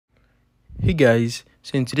Hey guys,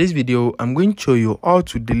 so in today's video I'm going to show you how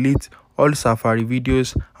to delete all Safari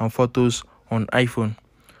videos and photos on iPhone.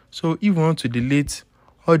 So if you want to delete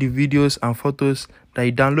all the videos and photos that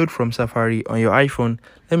you download from Safari on your iPhone,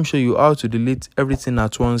 let me show you how to delete everything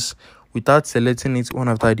at once without selecting it one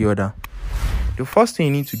after the other. The first thing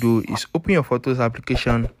you need to do is open your Photos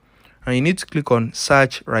application and you need to click on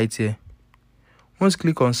search right here. Once you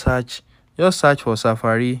click on search, just search for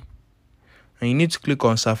Safari and you need to click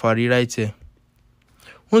on Safari right here.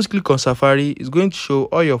 Once you click on Safari, it's going to show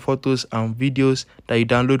all your photos and videos that you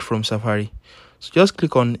download from Safari. So just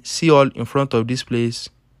click on see all in front of this place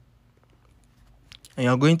and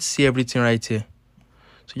you're going to see everything right here.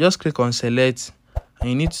 So just click on select and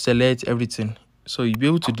you need to select everything so you'll be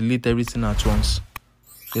able to delete everything at once.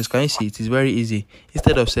 As can you see, it is very easy.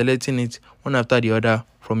 Instead of selecting it one after the other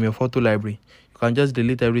from your photo library, you can just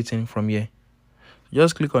delete everything from here.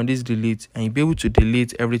 Just click on this delete and you'll be able to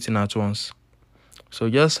delete everything at once. So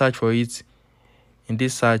just search for it in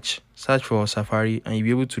this search for Safari and you'll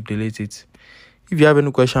be able to delete it. If you have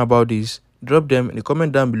any question about this, drop them in the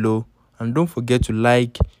comment down below and don't forget to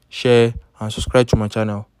like, share and subscribe to my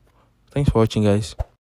channel. Thanks for watching, guys.